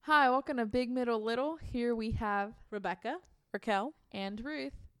Hi, welcome to Big Middle Little. Here we have Rebecca, Raquel, and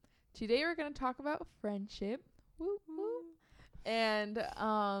Ruth. Today we're going to talk about friendship. Woo, woo. And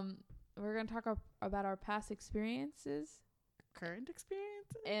we're going to talk about our past experiences current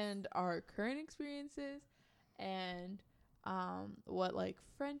experience, and our current experiences and what like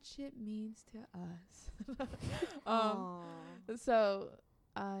friendship means to us. So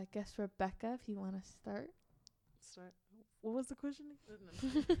I guess Rebecca, if you want to start. What was the question?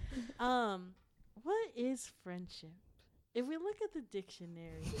 What is friendship? If we look at the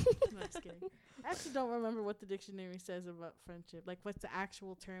dictionary, no, just kidding. I actually don't remember what the dictionary says about friendship. Like, what's the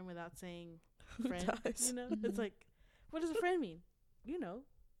actual term without saying friend? You know, it's like, what does a friend mean? You know,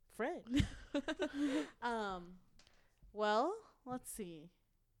 friend. Well, let's see.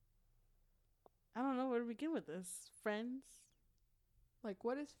 I don't know where to begin with this. Friends. Like,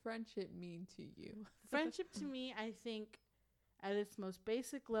 what does friendship mean to you? Friendship to me, I think, at its most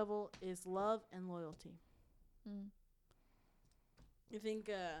basic level, is love and loyalty. I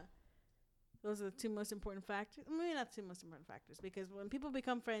think those are the two most important factors. Maybe not two most important factors, because when people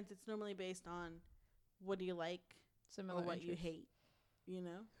become friends, it's normally based on what do you like Similar or what interests. you hate. You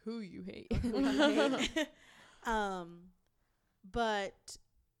know, Who you hate. who you hate. But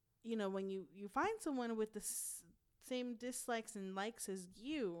you know, when you find someone with the same dislikes and likes as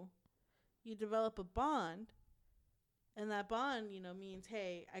you develop a bond, and that bond, you know, means,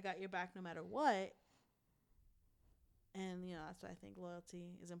 hey, I got your back no matter what. And you know, that's why I think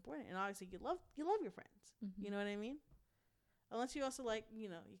loyalty is important. And obviously, you love your friends. Mm-hmm. You know what I mean? Unless you also like, you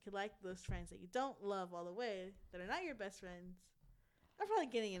know, you could like those friends that you don't love all the way, that are not your best friends. I'm probably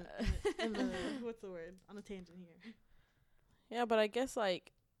getting in the what's the word, on a tangent here. Yeah, but I guess,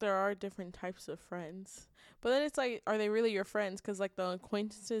 like, there are different types of friends. But then it's like, are they really your friends? Because, like, the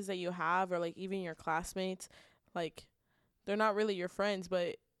acquaintances that you have, or, like, even your classmates, like, they're not really your friends.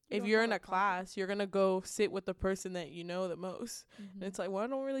 But if you're in a class, you're going to go sit with the person that you know the most. Mm-hmm. And it's like, well, I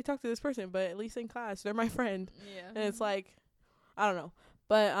don't really talk to this person, but at least in class, they're my friend. Yeah. And it's like, I don't know.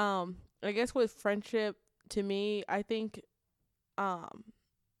 But I guess with friendship, to me, I think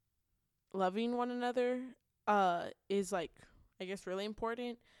loving one another is, like, I guess really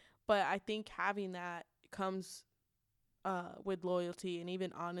important. But I think having that comes with loyalty and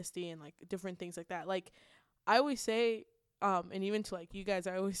even honesty and, like, different things like that. Like, I always say, and even to, like, you guys,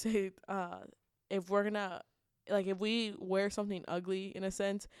 I always say, if we're gonna, like, if we wear something ugly in a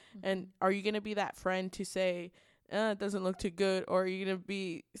sense, Mm-hmm. and are you gonna be that friend to say, it doesn't look too good, or are you gonna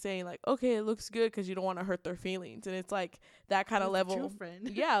be saying, like, okay, it looks good, because you don't want to hurt their feelings? And it's like that kind of level. True friend.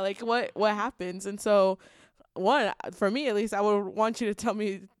 Yeah, like, what happens? And so, one, for me at least, I would want you to tell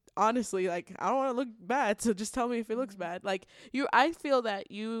me honestly, like, I don't want to look bad, so just tell me if it looks bad. Like, I feel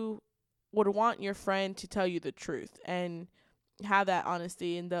that you would want your friend to tell you the truth and have that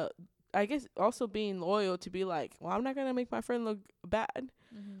honesty, and I guess also being loyal to be like, well, I'm not gonna make my friend look bad.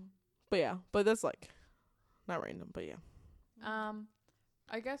 Mm-hmm. But yeah, but that's, like, not random, but yeah.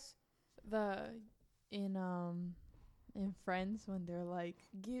 I guess in Friends, when they're like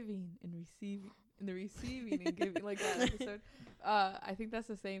giving and receiving, and the receiving and giving, like that episode, I think that's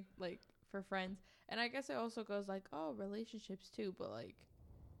the same, like, for friends. And I guess it also goes, like, relationships too, but, like,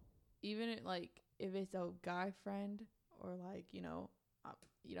 even like if it's a guy friend, or, like,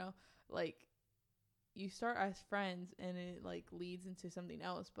 like, you start as friends and it, like, leads into something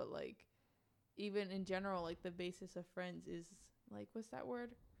else. But, like, even in general, like, the basis of friends is, like, what's that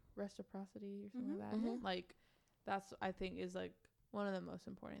word, reciprocity or something like that. Mm-hmm. Like, that's, I think, is, like, one of the most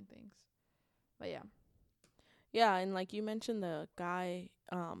important things. But Yeah, and, like, you mentioned the guy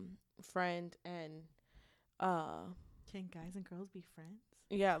friend, and Can guys and girls be friends?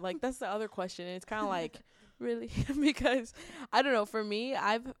 yeah, like, that's the other question. And it's kind of like, really? Because I don't know, for me,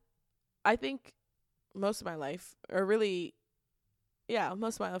 I think most of my life, or really, yeah,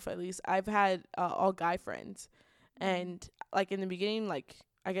 most of my life at least, I've had all guy friends. And, like, in the beginning, like,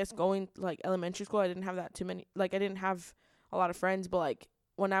 I guess going, like, elementary school, I didn't have that too many, like, I didn't have a lot of friends. But, like,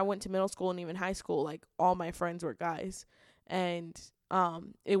 when I went to middle school and even high school, like, all my friends were guys. And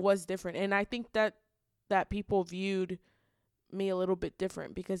it was different. And I think that people viewed me a little bit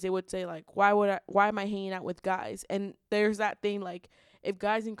different, because they would say, like, why am I hanging out with guys? And there's that thing, like, if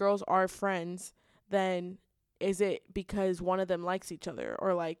guys and girls are friends, then is it because one of them likes each other,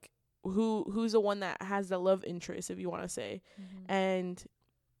 or, like, who's the one that has the love interest, if you want to say. And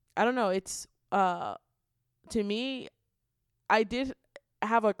I don't know, it's to me, I did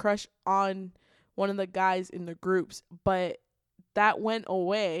have a crush on one of the guys in the groups, but that went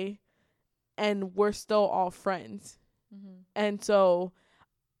away and we're still all friends. And so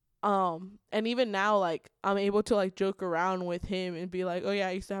And even now, like, I'm able to like joke around with him and be like, oh yeah,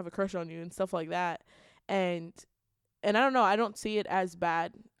 I used to have a crush on you and stuff like that. And I don't know, I don't see it as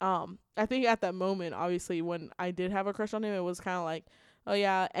bad. I think at that moment, obviously, when I did have a crush on him, it was kind of like, oh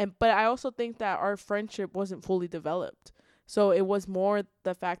yeah. But I also think that our friendship wasn't fully developed. So it was more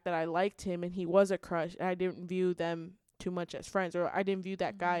the fact that I liked him and he was a crush, and I didn't view them too much as friends, or I didn't view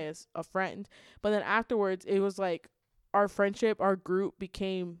that guy as a friend. But then afterwards, it was like our friendship, our group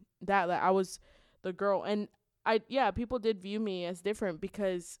became that, like, I was the girl. And people did view me as different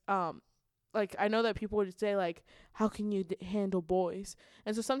because like, I know that people would say like, how can you handle boys?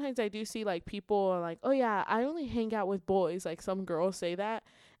 And so sometimes I do see like people are like, oh yeah, I only hang out with boys. Like, some girls say that,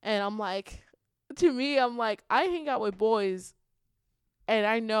 and I'm like, to me, I'm like, I hang out with boys, and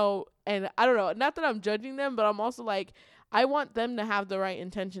I know, and I don't know, not that I'm judging them, but I'm also like, I want them to have the right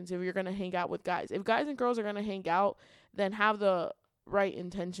intentions. If you're gonna hang out with guys, if guys and girls are gonna hang out, then have the right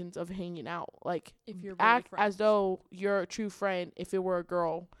intentions of hanging out. Like, If you're really act friends. as though you're a true friend if it were a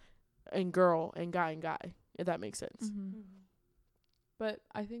girl and guy and guy, if that makes sense. Mm-hmm. But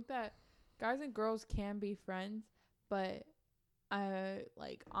I think that guys and girls can be friends, but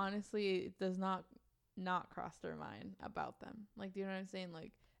like, honestly, it does not cross their mind about them. Like, do you know what I'm saying?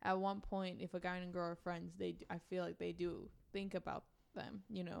 Like, at one point, if a guy and a girl are friends, I feel like they do think about them,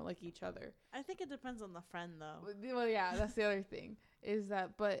 you know, like each other. I think it depends on the friend, though. Well, yeah, that's the other thing, is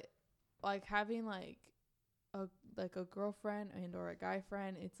that, but like, having like a girlfriend and or a guy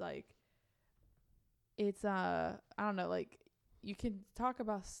friend, it's like, it's I don't know, like, you can talk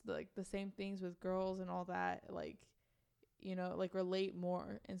about like the same things with girls and all that, like, you know, like, relate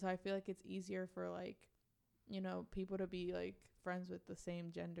more. And so I feel like it's easier for, like, you know, people to be like friends with the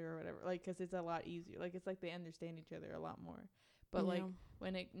same gender or whatever, like, because it's a lot easier. Like, it's like they understand each other a lot more. But like,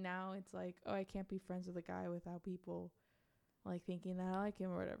 when now it's like, oh, I can't be friends with a guy without people like thinking that I like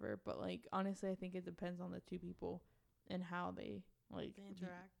him or whatever. But like, honestly, I think it depends on the two people and how they like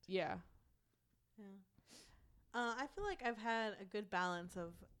interact. Yeah. I feel like I've had a good balance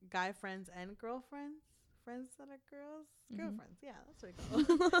of guy friends and girlfriends. Friends that are girls, girlfriends. Yeah, that's what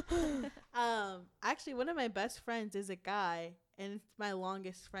I call it. Actually, one of my best friends is a guy, and it's my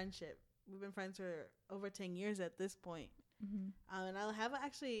longest friendship. We've been friends for over 10 years at this point. And I haven't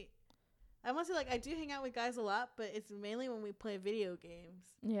actually. I must say, like, I do hang out with guys a lot, but it's mainly when we play video games.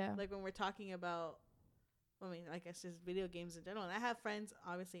 Yeah. Like, when we're talking about, I mean, I guess just video games in general. And I have friends,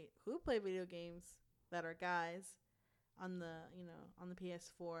 obviously, who play video games that are guys on the, on the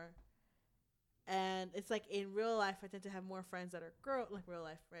PS4. And it's like, in real life, I tend to have more friends that are like real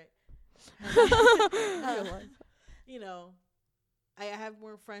life, right? You know, I have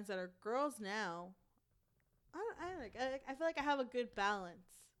more friends that are girls now. I feel like I have a good balance.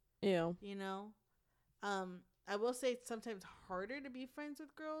 Yeah. You know, I will say it's sometimes harder to be friends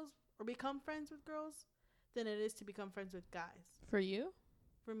with girls or become friends with girls than it is to become friends with guys. For you?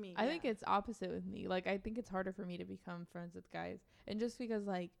 For me, I think it's opposite with me. Like, I think it's harder for me to become friends with guys, and just because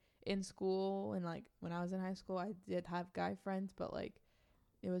like in school and like when I was in high school, I did have guy friends, but like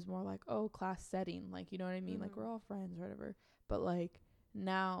it was more like, oh, class setting, like, you know what I mean? Like, we're all friends or whatever. But like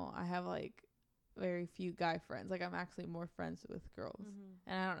now I have like very few guy friends. Like, I'm actually more friends with girls.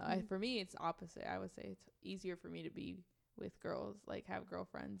 And I don't know, for me it's opposite. I would say it's easier for me to be with girls, like have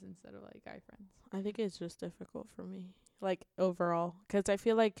girlfriends instead of like guy friends. I think it's just difficult for me, like, overall, because I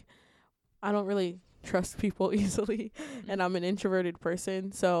feel like I don't really trust people easily, and I'm an introverted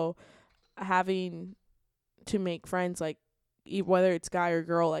person, so having to make friends, like, whether it's guy or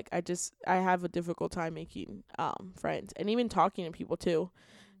girl, like, I have a difficult time making friends, and even talking to people too,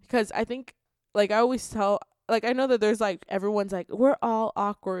 because I think, like, I always tell, like, I know that there's like, everyone's like, we're all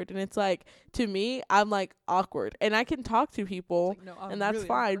awkward, and it's like, to me, I'm like awkward, and I can talk to people, Like, no, and that's really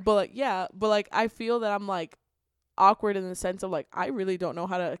fine, awkward. but like, yeah, but like, I feel that I'm like awkward in the sense of like, I really don't know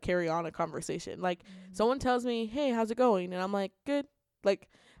how to carry on a conversation. Like, someone tells me, hey, how's it going? And I'm like, good. Like,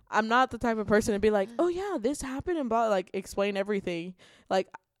 I'm not the type of person to be like, oh yeah, this happened, and blah, like, explain everything. Like,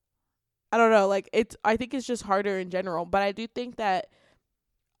 I don't know, like, I think it's just harder in general. But I do think that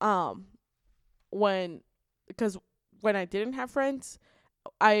because when I didn't have friends,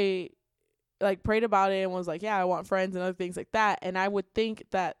 I like prayed about it and was like, yeah, I want friends and other things like that. And I would think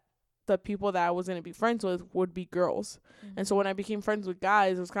that the people that I was going to be friends with would be girls. And so when I became friends with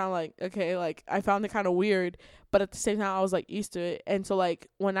guys, it was kind of like, okay, like, I found it kind of weird, but at the same time I was like used to it. And so like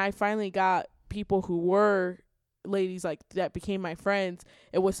when I finally got people who were ladies like that became my friends,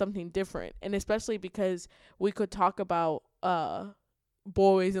 it was something different. And especially because we could talk about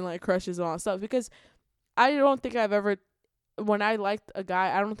boys and like crushes and all that stuff, because I don't think I've ever when I liked a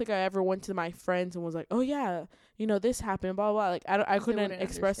guy, I don't think I ever went to my friends and was like, oh yeah, you know, this happened, blah blah, blah. Like I couldn't wouldn't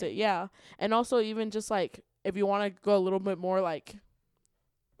express it. understand. Yeah. And also even just like if you want to go a little bit more like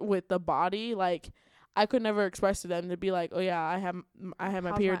with the body, like I could never express to them to be like, oh yeah, I have my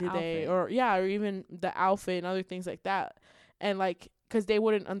How's period my today, outfit? or yeah, or even the outfit and other things like that. And like, cause they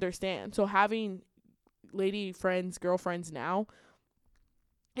wouldn't understand. So having lady friends, girlfriends now,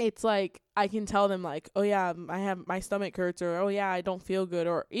 it's like I can tell them like, oh yeah, I have my stomach hurts, or oh yeah, I don't feel good,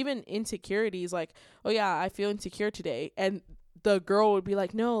 or even insecurities like, oh yeah, I feel insecure today, and the girl would be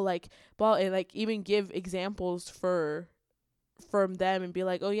like, no, like, well, and like even give examples from them and be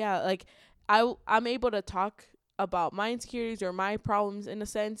like, oh yeah, like I'm able to talk about my insecurities or my problems in a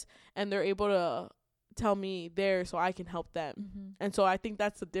sense, and they're able to tell me there so I can help them. Mm-hmm. And so I think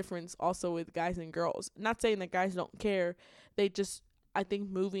that's the difference also with guys and girls. Not saying that guys don't care, they just, I think,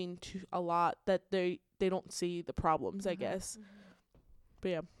 moving to a lot that they don't see the problems, I guess. But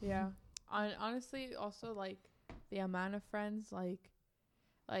yeah. Yeah. Honestly, also like the amount of friends, like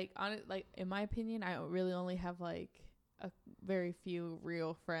in my opinion, I really only have like a very few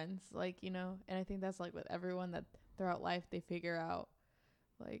real friends, like, you know, and I think that's like with everyone that throughout life they figure out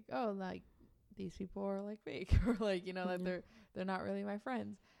like, oh, like these people are like fake or like, you know, that they're not really my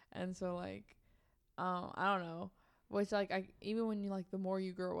friends. And so like I don't know, which like I even when you like the more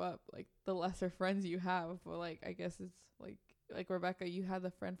you grow up, like the lesser friends you have. But like I guess it's like Rebecca, you had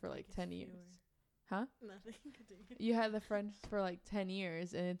the friend for like 10 years. Huh? Nothing. You had the friends for like 10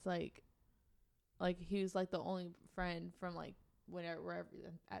 years, and it's like he was like the only friend from like wherever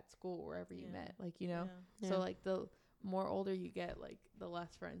at school, wherever you met, like, you know. So like the more older you get, like the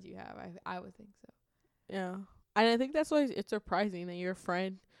less friends you have. I would think so. Yeah. And I think that's why it's surprising that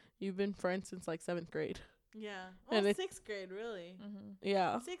you've been friends since like 7th grade. Yeah. And Well, 6th grade, really. Mm-hmm.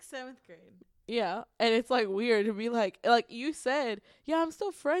 Yeah. 6th, 7th grade. Yeah. And it's like weird to be like you said, yeah, I'm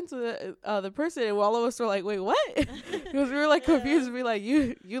still friends with the person, and all of us were like, wait, what? Because we were like confused to be like,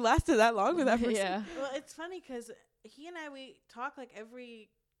 you lasted that long with that person. Yeah. Well, it's funny because he and I, we talk like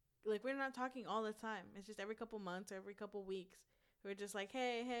we're not talking all the time. It's just every couple months or every couple weeks. We're just like,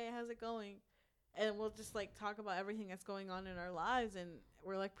 hey, how's it going? And we'll just like talk about everything that's going on in our lives, and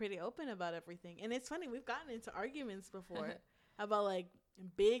we're like pretty open about everything. And it's funny, we've gotten into arguments before about like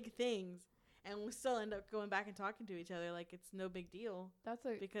big things, and we still end up going back and talking to each other like it's no big deal.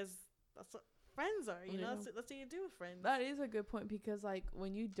 Because that's what friends are, you know. That's what you do with friends. That is a good point, because like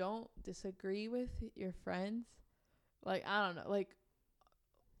when you don't disagree with your friends, like I don't know, like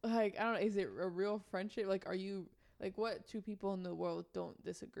I don't know, is it a real friendship? Like, are you like, what two people in the world don't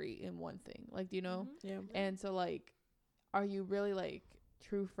disagree in one thing? Like, do you know? Mm-hmm. Yeah. And so like, are you really like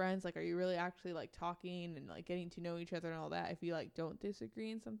true friends? Like, are you really actually like talking and like getting to know each other and all that if you like don't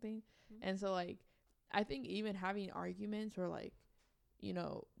disagree in something? Mm-hmm. And so like, I think even having arguments or like, you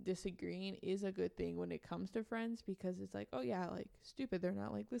know, disagreeing is a good thing when it comes to friends, because it's like, oh yeah, like stupid, they're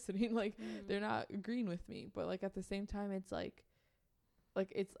not like listening, like they're not agreeing with me. But like at the same time, it's like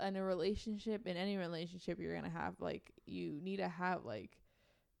it's in a relationship, in any relationship you're gonna have, like you need to have like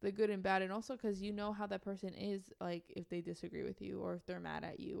the good and bad, and also because you know how that person is, like if they disagree with you or if they're mad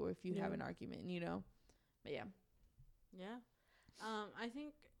at you or if you have an argument, you know. But yeah. I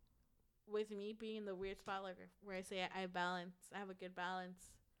think with me being in the weird spot, like where I say I have a good balance,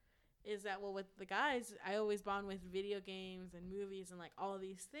 is that, well, with the guys I always bond with video games and movies and like all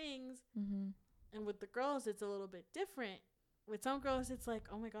these things, and with the girls it's a little bit different. With some girls, it's like,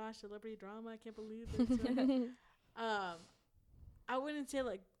 oh my gosh, celebrity drama, I can't believe it. I wouldn't say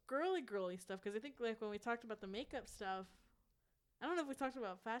like girly stuff, because I think like when we talked about the makeup stuff, I don't know if we talked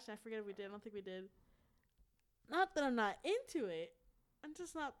about fashion. I forget if we did. I don't think we did. Not that I'm not into it. I'm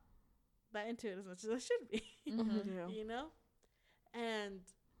just not that into it as much as I should be. You know? And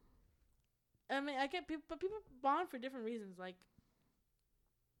I mean, I get people, but people bond for different reasons. Like,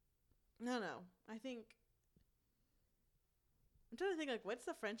 no. I think, I'm trying to think, like, what's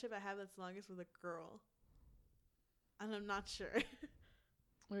the friendship I have that's longest with a girl? And I'm not sure.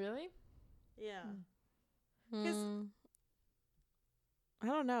 Really? Yeah. I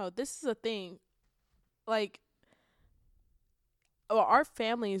don't know. This is a thing. Like, our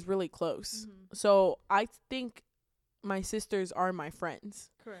family is really close. So I think my sisters are my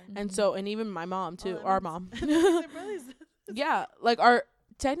friends. Correct. And so, and even my mom too. Our mom. Yeah. Like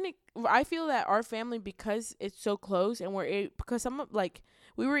I feel that our family, because it's so close, and because some like,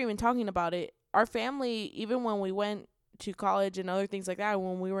 we were even talking about it, our family, even when we went to college and other things like that,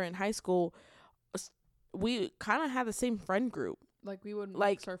 when we were in high school, we kind of had the same friend group. Like we would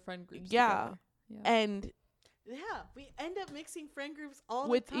like mix our friend groups together. Yeah. And Yeah, we end up mixing friend groups all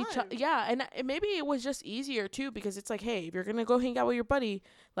with the time. each other. Yeah, and maybe it was just easier too because it's like, hey, if you're gonna go hang out with your buddy,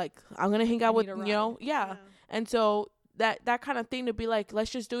 like I'm gonna hang out with need a you know, ride. yeah. And so that kind of thing to be like,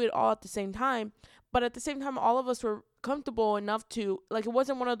 let's just do it all at the same time. But at the same time, all of us were comfortable enough to like, it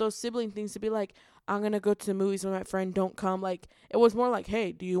wasn't one of those sibling things to be like, I'm gonna go to the movies with my friend, don't come. Like it was more like,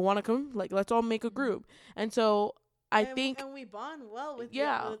 hey, do you want to come? Like let's all make a group. And so I think and we bond well with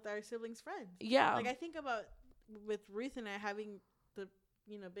Yeah. with our siblings' friends. yeah, Like I think about with Ruth and I having the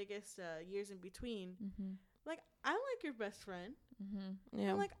biggest years in between. Mm-hmm. Like I like your best friend. Mm-hmm.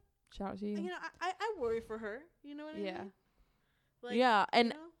 yeah. I'm like, Shout out to you. you know, I worry for her. You know what I Yeah. mean? Like, yeah, and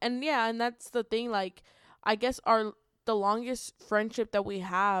you know? and yeah, and that's the thing. Like, I guess the longest friendship that we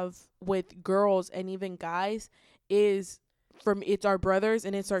have with girls and even guys is it's our brothers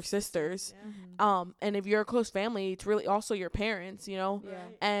and it's our sisters. Yeah. Mm-hmm. And if you're a close family, it's really also your parents, you know. Yeah.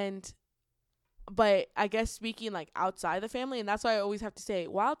 Right. And but I guess speaking like outside the family, and that's why I always have to say,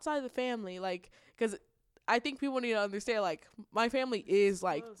 well, outside the family, like, because I think people need to understand, like, my family is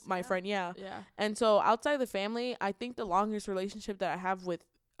like Close, my yeah. friend, yeah. Yeah. And so outside the family, I think the longest relationship that I have with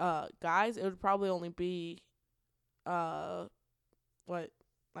guys, it would probably only be what,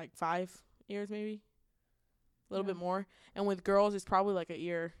 like 5 years maybe, a little Yeah. bit more. And with girls, it's probably like a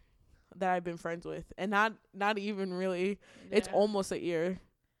year that I've been friends with, and not even really. It's Yeah. almost a year.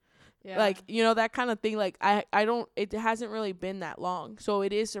 Yeah. Like, you know, that kind of thing. Like I don't, it hasn't really been that long, so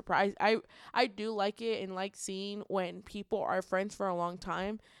it is surprised. I do like it and like seeing when people are friends for a long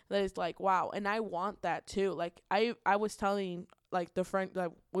time, that it's like, wow. And I want that too. Like I was telling like the friend,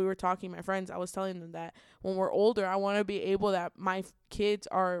 like we were talking, my friends, I was telling them that when we're older, I want to be able that my kids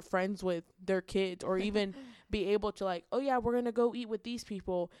are friends with their kids, or even be able to like, oh yeah, we're gonna go eat with these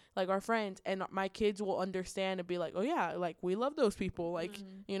people, like our friends, and my kids will understand and be like, oh yeah, like we love those people, like,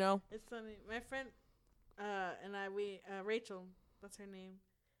 Mhm. you know. It's funny. My friend and we Rachel, that's her name.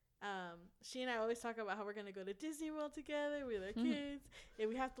 She and I always talk about how we're gonna go to Disney World together with our kids. If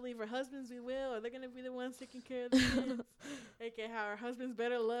we have to leave our husbands, we will, or they're gonna be the ones taking care of the kids. Okay, how our husbands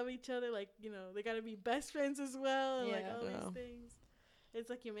better love each other, like, you know, they gotta be best friends as well, and like Yeah. all Yeah. these things. It's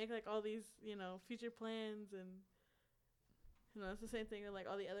like you make like all these, you know, future plans, and you know, it's the same thing with like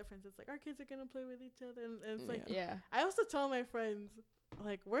all the other friends. It's like our kids are gonna play with each other, and it's like Yeah. I also tell my friends,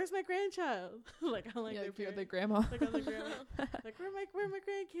 like, where's my grandchild? Like I'm like Yeah, their like you're the parent. grandma. Like I'm the grandma. Like where are my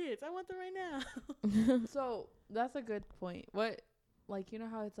grandkids? I want them right now. So that's a good point. What, like, you know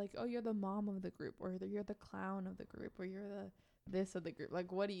how it's like, oh, you're the mom of the group, or you're the clown of the group, or you're the this of the group.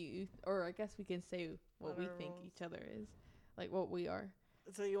 Like, what do you, or I guess we can say what What we our think roles. each other is, like what we are.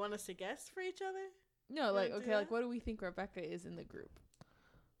 So you want us to guess for each other? No, You like, wanna do okay, like that? what do we think Rebecca is in the group?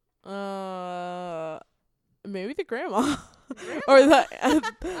 Maybe the grandma or the would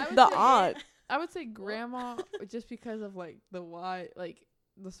the say- aunt. I would say grandma, just because of like the why, like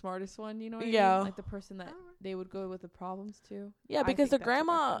the smartest one. You know what I Yeah. mean? Like the person that Alright. they would go with the problems to. Yeah, I because the think that's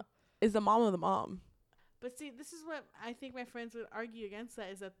grandma Rebecca. is the mom of the mom. But see, this is what I think my friends would argue against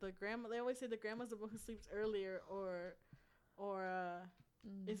that, is that the grandma, they always say the grandma's the one who sleeps earlier, or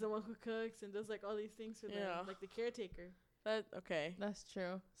is the one who cooks and does like all these things for Yeah. them, like the caretaker. That okay. That's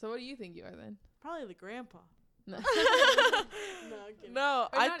true. So what do you think you are then? Probably the grandpa. No, No, I'm kidding. No,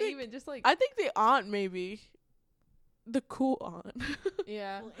 or I not think even just like I think the aunt maybe. The cool aunt.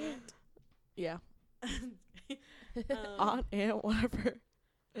 yeah. Well, aunt. Yeah. Um, Aunt, aunt, whatever.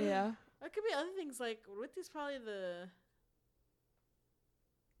 Yeah. It could be other things, like Ruth is probably the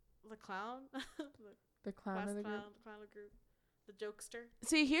clown, The clown class of the clown, group. the clown of the group, the jokester.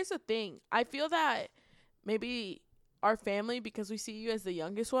 See, here's the thing. I feel that maybe our family, because we see you as the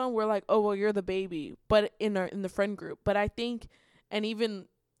youngest one, we're like, oh well, you're the baby, but in the friend group. But I think, and even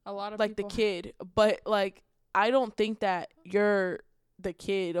A lot of like the people kid, but like I don't think that you're the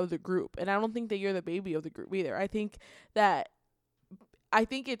kid of the group, and I don't think that you're the baby of the group either. I think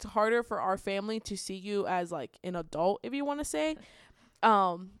it's harder for our family to see you as like an adult, if you want to say.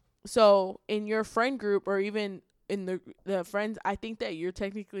 So in your friend group, or even in the friends, I think that you're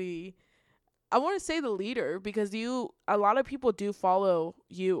technically, I want to say the leader, because a lot of people do follow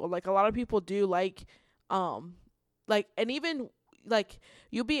you. Like a lot of people do like and even like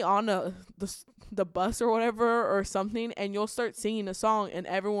you'll be on the bus or whatever or something, and you'll start singing a song and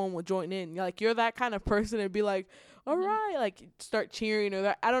everyone will join in. Like you're that kind of person to be like, all right, like start cheering, or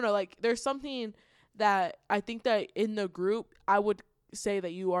that, I don't know, like there's something that I think that in the group, I would say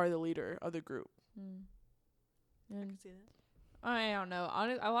that you are the leader of the group. I And can see that. I don't know.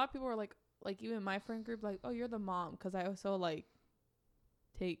 A lot of people are like even my friend group, like, oh, you're the mom, because I also like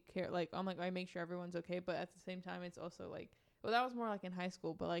take care. Like I'm like, I make sure everyone's okay, but at the same time, it's also like, well, that was more like in high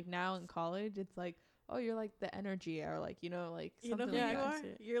school, but like now in college, it's like, oh, you're like the energy, or like, you know, like You know something who like you that. are?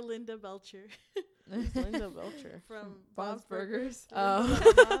 You're Linda Belcher Linda Belcher. from Bob's Bob's Burgers.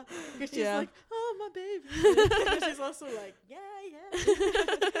 Oh. Because she's Yeah. like, oh, my baby. She's also like, yeah.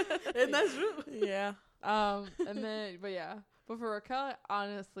 And that's true. Yeah. And then, but yeah. But for Raquel,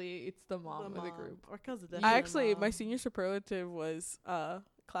 honestly, it's the mom of the group. Raquel's a I definite actually, my mom. senior superlative was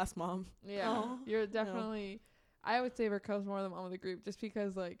class mom. Yeah. Aw. You're definitely, I would say Raquel's more the mom of the group, just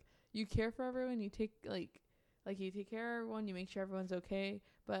because, like, you care for everyone. You take, like you take care of everyone. You make sure everyone's okay.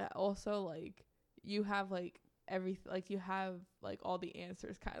 But also, like, you have, like, you have, like, all the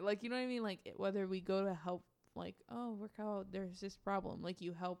answers, kind of. Like, you know what I mean? Like, whether we go to help, like, oh, Raquel, there's this problem. Like,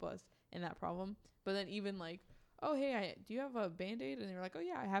 you help us in that problem. But then even, like, oh, hey, do you have a Band-Aid? And they're like, oh,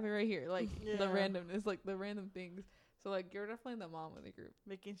 yeah, I have it right here. Like, the Yeah. randomness, like, the random things. So, like, you're definitely the mom of the group.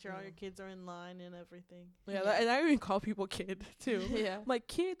 Making sure all Yeah. your kids are in line and everything. Yeah, and I even call people kid too. Yeah. I'm like,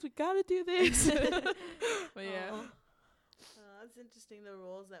 kids, we gotta do this. But yeah. Aw. It's interesting the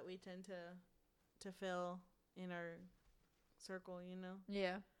roles that we tend to fill in our circle, you know.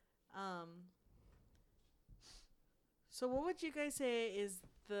 Yeah. So what would you guys say is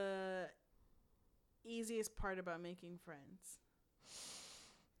the easiest part about making friends?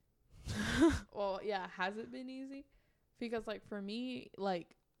 Well, yeah, has it been easy? Because, like, for me,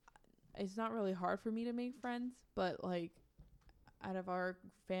 like, it's not really hard for me to make friends, but, like, out of our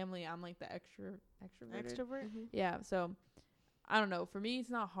family, I'm, like, the extroverted. Extrovert? Yeah, so, I don't know. For me,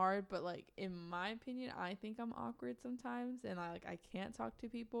 it's not hard, but, like, in my opinion, I think I'm awkward sometimes, and I can't talk to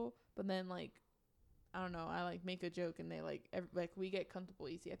people, but then, like, I don't know, I, like, make a joke, and they, like, we get comfortable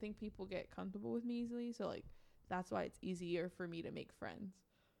easy. I think people get comfortable with me easily, so, like, that's why it's easier for me to make friends.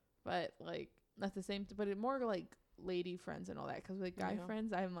 But, like, that's the same, but it more, like, lady friends and all that, because, like, guy Yeah.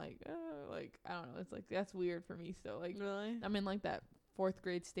 friends, I'm, like, I don't know, it's, like, that's weird for me still, like, Really? I'm in, like, that 4th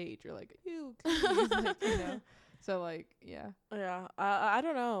grade stage, or, like, ew, like, you know, so, like, yeah. Yeah, I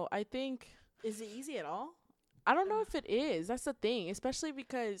don't know. I think Is it easy at all? I don't know if it is. That's the thing, especially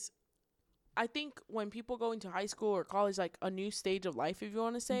because I think when people go into high school or college, like a new stage of life, if you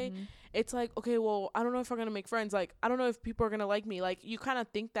want to say, Mhm. it's like, okay, well, I don't know if I'm going to make friends. Like, I don't know if people are going to like me. Like, you kind of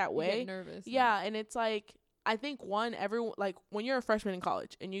think that You way. get nervous. Yeah, and it's like, I think everyone, like, when you're a freshman in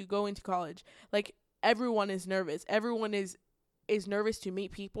college and you go into college, like, everyone is nervous. Everyone is nervous to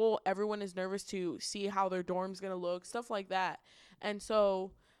meet people. Everyone is nervous to see how their dorm's going to look, stuff like that. And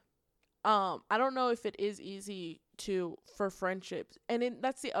so, I don't know if it is easy for friendships. And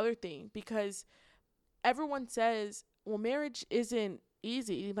that's the other thing, because everyone says, well, marriage isn't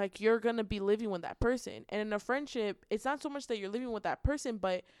easy. Like, you're going to be living with that person. And in a friendship, it's not so much that you're living with that person,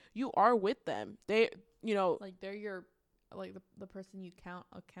 but you are with them. They, you know, Like, they're your, like, the person you count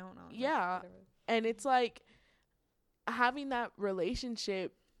on. Like, Yeah. whatever. and it's like having that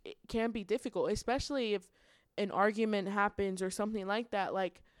relationship, it can be difficult, especially if an argument happens or something like that.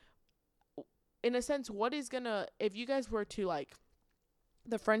 Like, in a sense, what is gonna, if you guys were to, like,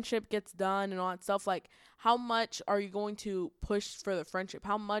 the friendship gets done and all that stuff, like, how much are you going to push for the friendship?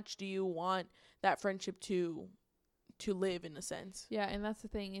 How much do you want that friendship to live, in a sense? Yeah, and that's the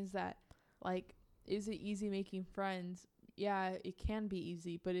thing, is that, like, is it easy making friends? Yeah, it can be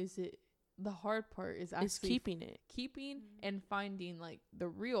easy, but is it, the hard part is actually It's keeping it. keeping and finding, like, the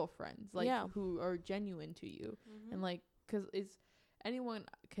real friends, like, Yeah. who are genuine to you. Mm-hmm. And, like, because it's, anyone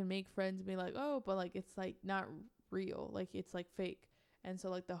can make friends and be like, oh, but, like, it's, like, not real, like, it's, like, fake. And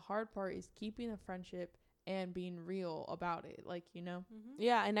so, like, the hard part is keeping a friendship and being real about it, like, you know.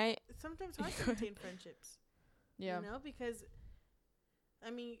 Yeah, and It's sometimes hard to maintain friendships. Yeah. You know, because,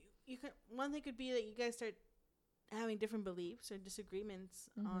 I mean, one thing could be that you guys start having different beliefs or disagreements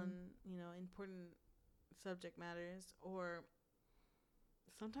Mhm. on, you know, important subject matters, or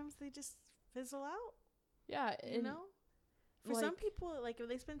sometimes they just fizzle out, Yeah, you and, know? For some like- people, like, if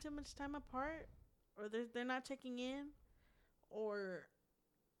they spend too much time apart, or they're not checking in, or,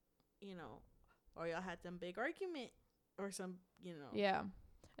 you know, or y'all had some big argument, or some, you know. Yeah. And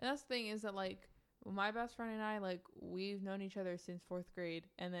that's the thing, is that, like, my best friend and I, like, we've known each other since 4th grade,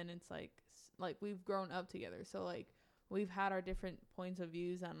 and then it's like we've grown up together, so, like, we've had our different points of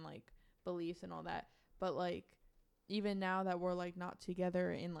views on, like, beliefs and all that, but, like, even now that we're, like, not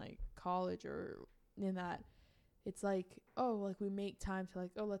together in, like, college or in that, it's like, oh, like, we make time to, like,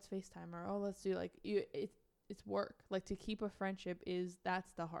 oh, let's FaceTime, or, oh, let's do, like, it's work. Like, to keep a friendship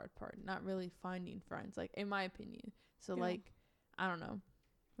that's the hard part, not really finding friends, like, in my opinion. So, Yeah. like, I don't know.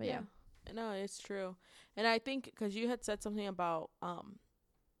 But yeah. No, it's true. And I think, because you had said something about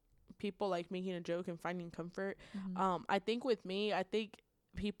people, like, making a joke and finding comfort. Mhm. I think with me, I think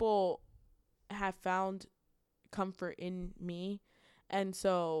people have found comfort in me. And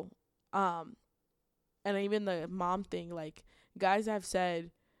so and even the mom thing, like guys have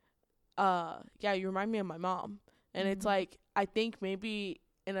said, yeah, you remind me of my mom. And it's like, I think maybe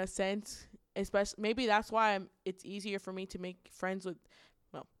in a sense, especially maybe that's why it's easier for me to make friends with,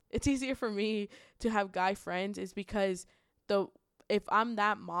 well, it's easier for me to have guy friends is because if I'm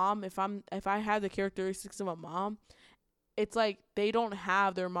that mom, if I have the characteristics of a mom, it's like they don't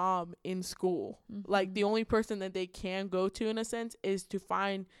have their mom in school. Like the only person that they can go to in a sense is to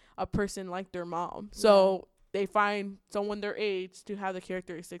find a person like their mom. So they find someone their age to have the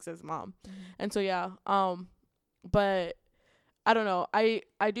characteristics as mom. And so yeah, but I don't know. I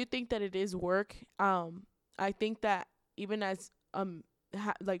do think that it is work. I think that even as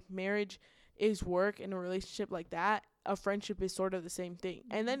like marriage is work in a relationship like that, a friendship is sort of the same thing.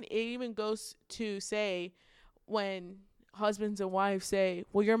 And then it even goes to say when husbands and wives say,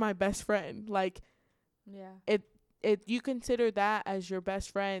 well, you're my best friend, like it you consider that as your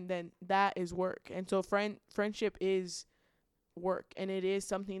best friend, then that is work. And so friendship is work, and it is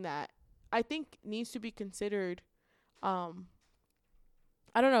something that I think needs to be considered I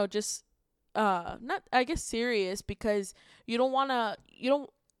don't know, just not, I guess, serious, because you don't want to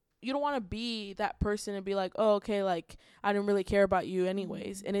be that person and be like, oh, okay, like I didn't really care about you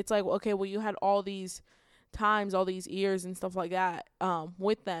anyways. And it's like, okay, well, you had all these times, all these years and stuff like that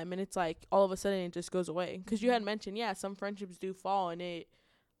with them, and it's like all of a sudden it just goes away. Because you had mentioned, yeah, some friendships do fall and it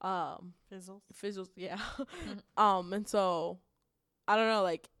fizzles, yeah. And so I don't know,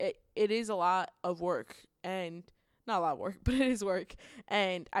 like it is a lot of work, and not a lot of work, but it is work.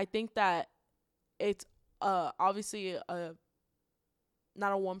 And I think that it's obviously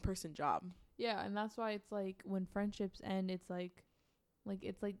not a one person job. Yeah, and that's why it's like when friendships end, it's like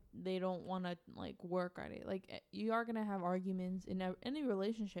they don't want to like work on it. Like you are gonna have arguments in any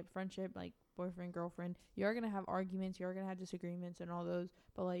relationship, friendship, like boyfriend, girlfriend. You are gonna have arguments. You are gonna have disagreements and all those.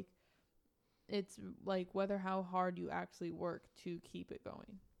 But like, it's like whether how hard you actually work to keep it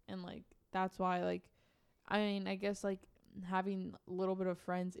going. And like that's why, like, I mean, I guess like having a little bit of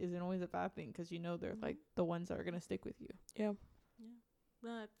friends isn't always a bad thing, because you know they're like the ones that are gonna stick with you. Yeah.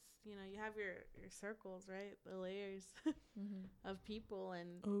 No, it's, you know, you have your circles, right? The layers of people,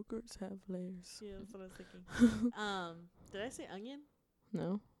 and ogres have layers. Yeah, that's what I was thinking. Did I say onion?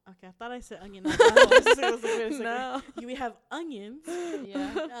 No. Okay, I thought I said onion. I No. We have onions.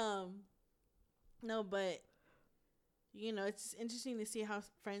 Yeah. No, but you know, it's interesting to see how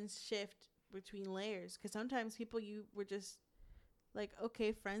friends shift between layers, because sometimes people you were just like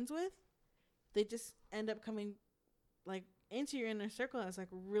okay friends with, they just end up coming like into your inner circle as like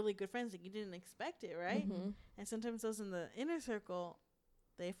really good friends, like you didn't expect it, right? And sometimes those in the inner circle,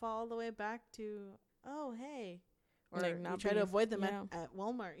 they fall all the way back to, oh hey, or like you try to avoid them at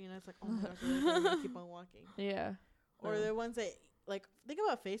Walmart, you know, it's like, oh my gosh, really keep on walking. Yeah. Or the ones that, like, think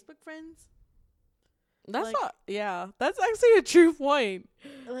about Facebook friends. That's like, not, yeah, that's actually a true point.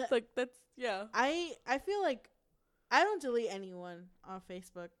 Like that's, yeah. I feel like I don't delete anyone on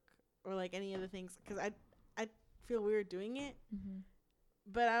Facebook or like any other things, because I feel weird doing it.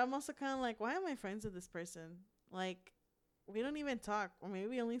 But I'm also kind of like, why am I friends with this person? Like, we don't even talk, or maybe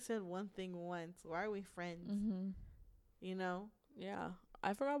we only said one thing once. Why are we friends? You know? Yeah,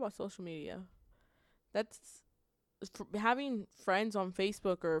 I forgot about social media. That's having friends on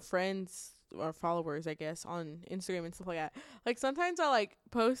Facebook, or friends or followers, I guess, on Instagram and stuff like that. Like sometimes I like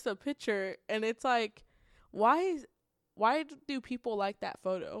post a picture and it's like, why do people like that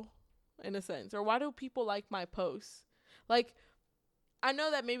photo, in a sense? Or why do people like my posts? Like, I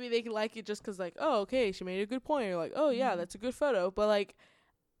know that maybe they can like it just because, like, oh, okay, she made a good point. Or like, oh, yeah, that's a good photo. But, like,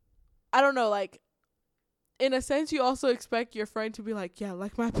 I don't know, like, in a sense, you also expect your friend to be like, yeah,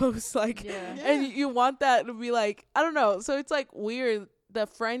 like my posts. Like, and you want that to be like, I don't know. So it's, like, weird. The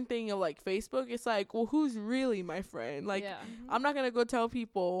friend thing of, like, Facebook, it's like, well, who's really my friend? Like, I'm not going to go tell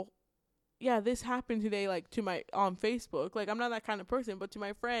people, yeah, this happened today, like, to my, on Facebook. Like, I'm not that kind of person, but to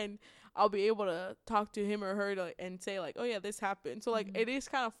my friend, I'll be able to talk to him or her to, and say, like, oh, yeah, this happened. So, like, it is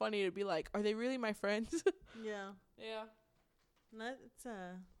kind of funny to be like, are they really my friends? Yeah. Yeah.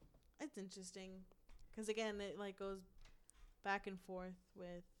 It's interesting. Because, again, it, like, goes back and forth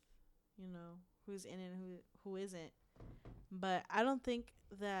with, you know, who's in it and who isn't. But I don't think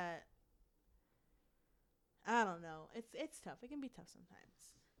that, I don't know. It's tough. It can be tough sometimes.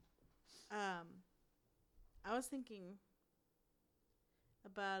 I was thinking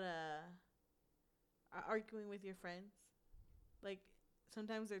about arguing with your friends. Like,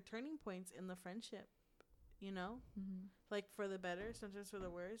 sometimes they're turning points in the friendship, you know? Like, for the better, sometimes for the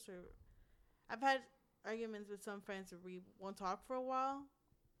worse. Or I've had arguments with some friends where we won't talk for a while,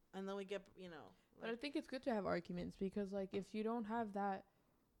 and then we get, you know. But I think it's good to have arguments, because, like, if you don't have that,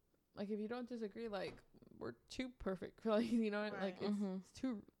 like, if you don't disagree, like, we're too perfect for, like, you know, Right. like it's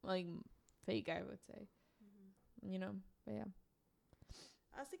too like fake, I would say, you know. But yeah,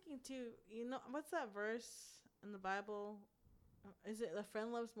 I was thinking too. You know, what's that verse in the Bible? Is it a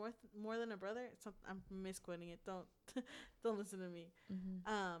friend loves more than a brother? I'm misquoting it. Don't don't listen to me.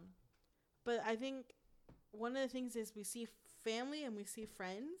 But I think one of the things is we see family and we see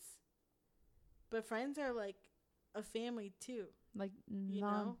friends, but friends are like a family too. like You know?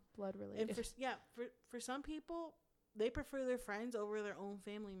 non-blood related. And for some people, they prefer their friends over their own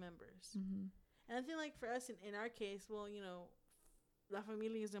family members. And I think, like, for us, in our case, well, you know, La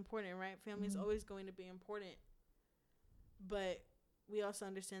Familia is important, right? Family is always going to be important. But we also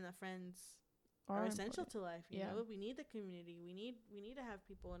understand that friends are essential to life. You know, we need the community. We need to have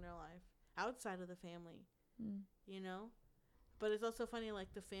people in our life outside of the family. You know, but it's also funny,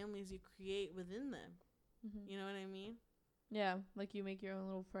 like, the families you create within them. You know what I mean? Yeah, like you make your own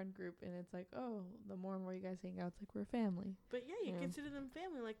little friend group, and it's like, oh, the more and more you guys hang out, it's like we're family. But yeah, you consider them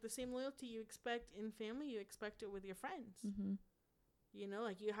family. Like, the same loyalty you expect in family, you expect it with your friends. You know,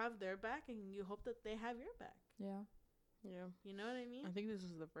 like, you have their back, and you hope that they have your back. Yeah. You know what I mean? I think this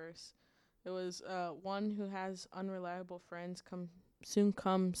is the verse. It was one who has unreliable friends soon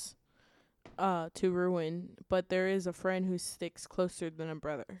comes to ruin, but there is a friend who sticks closer than a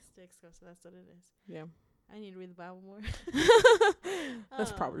brother. Sticks, so that's what it is. Yeah. I need to read the Bible more.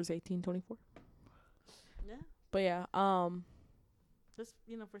 That's Proverbs 18:24. Yeah. But yeah, Just,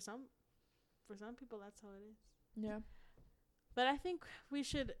 you know, for some people, that's how it is. Yeah. But I think we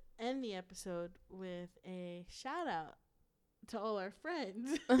should end the episode with a shout out to all our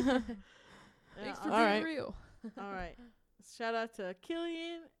friends. Thanks for being real. All right. Shout out to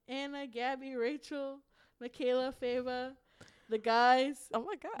Killian, Anna, Gabby, Rachel, Michaela, Fava, the guys. Oh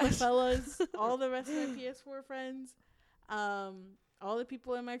my The gosh. fellas, all the rest of my PS4 friends, all the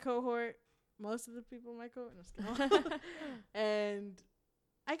people in my cohort, most of the people in my cohort, no, just kidding. And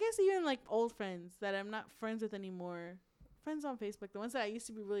I guess even, like, old friends that I'm not friends with anymore, friends on Facebook, the ones that I used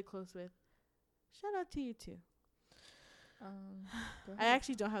to be really close with. Shout out to you too. I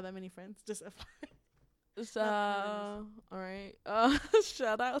actually don't have that many friends. Just So, all right.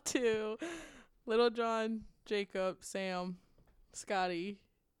 Shout out to Little John, Jacob, Sam, Scotty,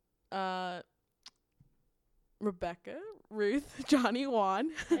 Rebecca, Ruth, Johnny,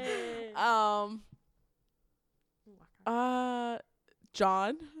 Juan, Hey.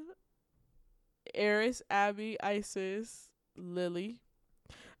 John, Eris, Abby, Isis, Lily,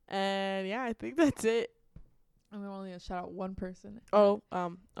 and yeah, I think that's it. I'm only gonna shout out one person. Oh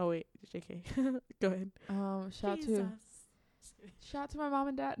wait, JK, go ahead. Shout out to my mom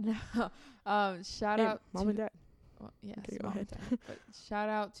and dad. No. Shout Hey, out mom to and dad. Well, yes, Okay, go mom ahead. and dad. But shout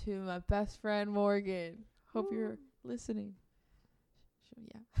out to my best friend Morgan. Hope you're listening.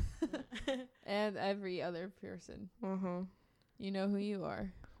 Yeah. And every other person. You know who you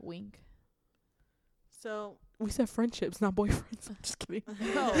are. Wink. So We said friendships, not boyfriends. I'm just kidding.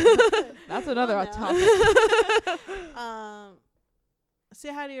 no, That's another Well, topic.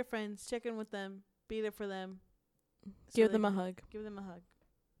 say hi to your friends. Check in with them. Be there for them. Give them a hug. Give them a hug.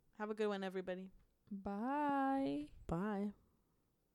 Have a good one, everybody. Bye.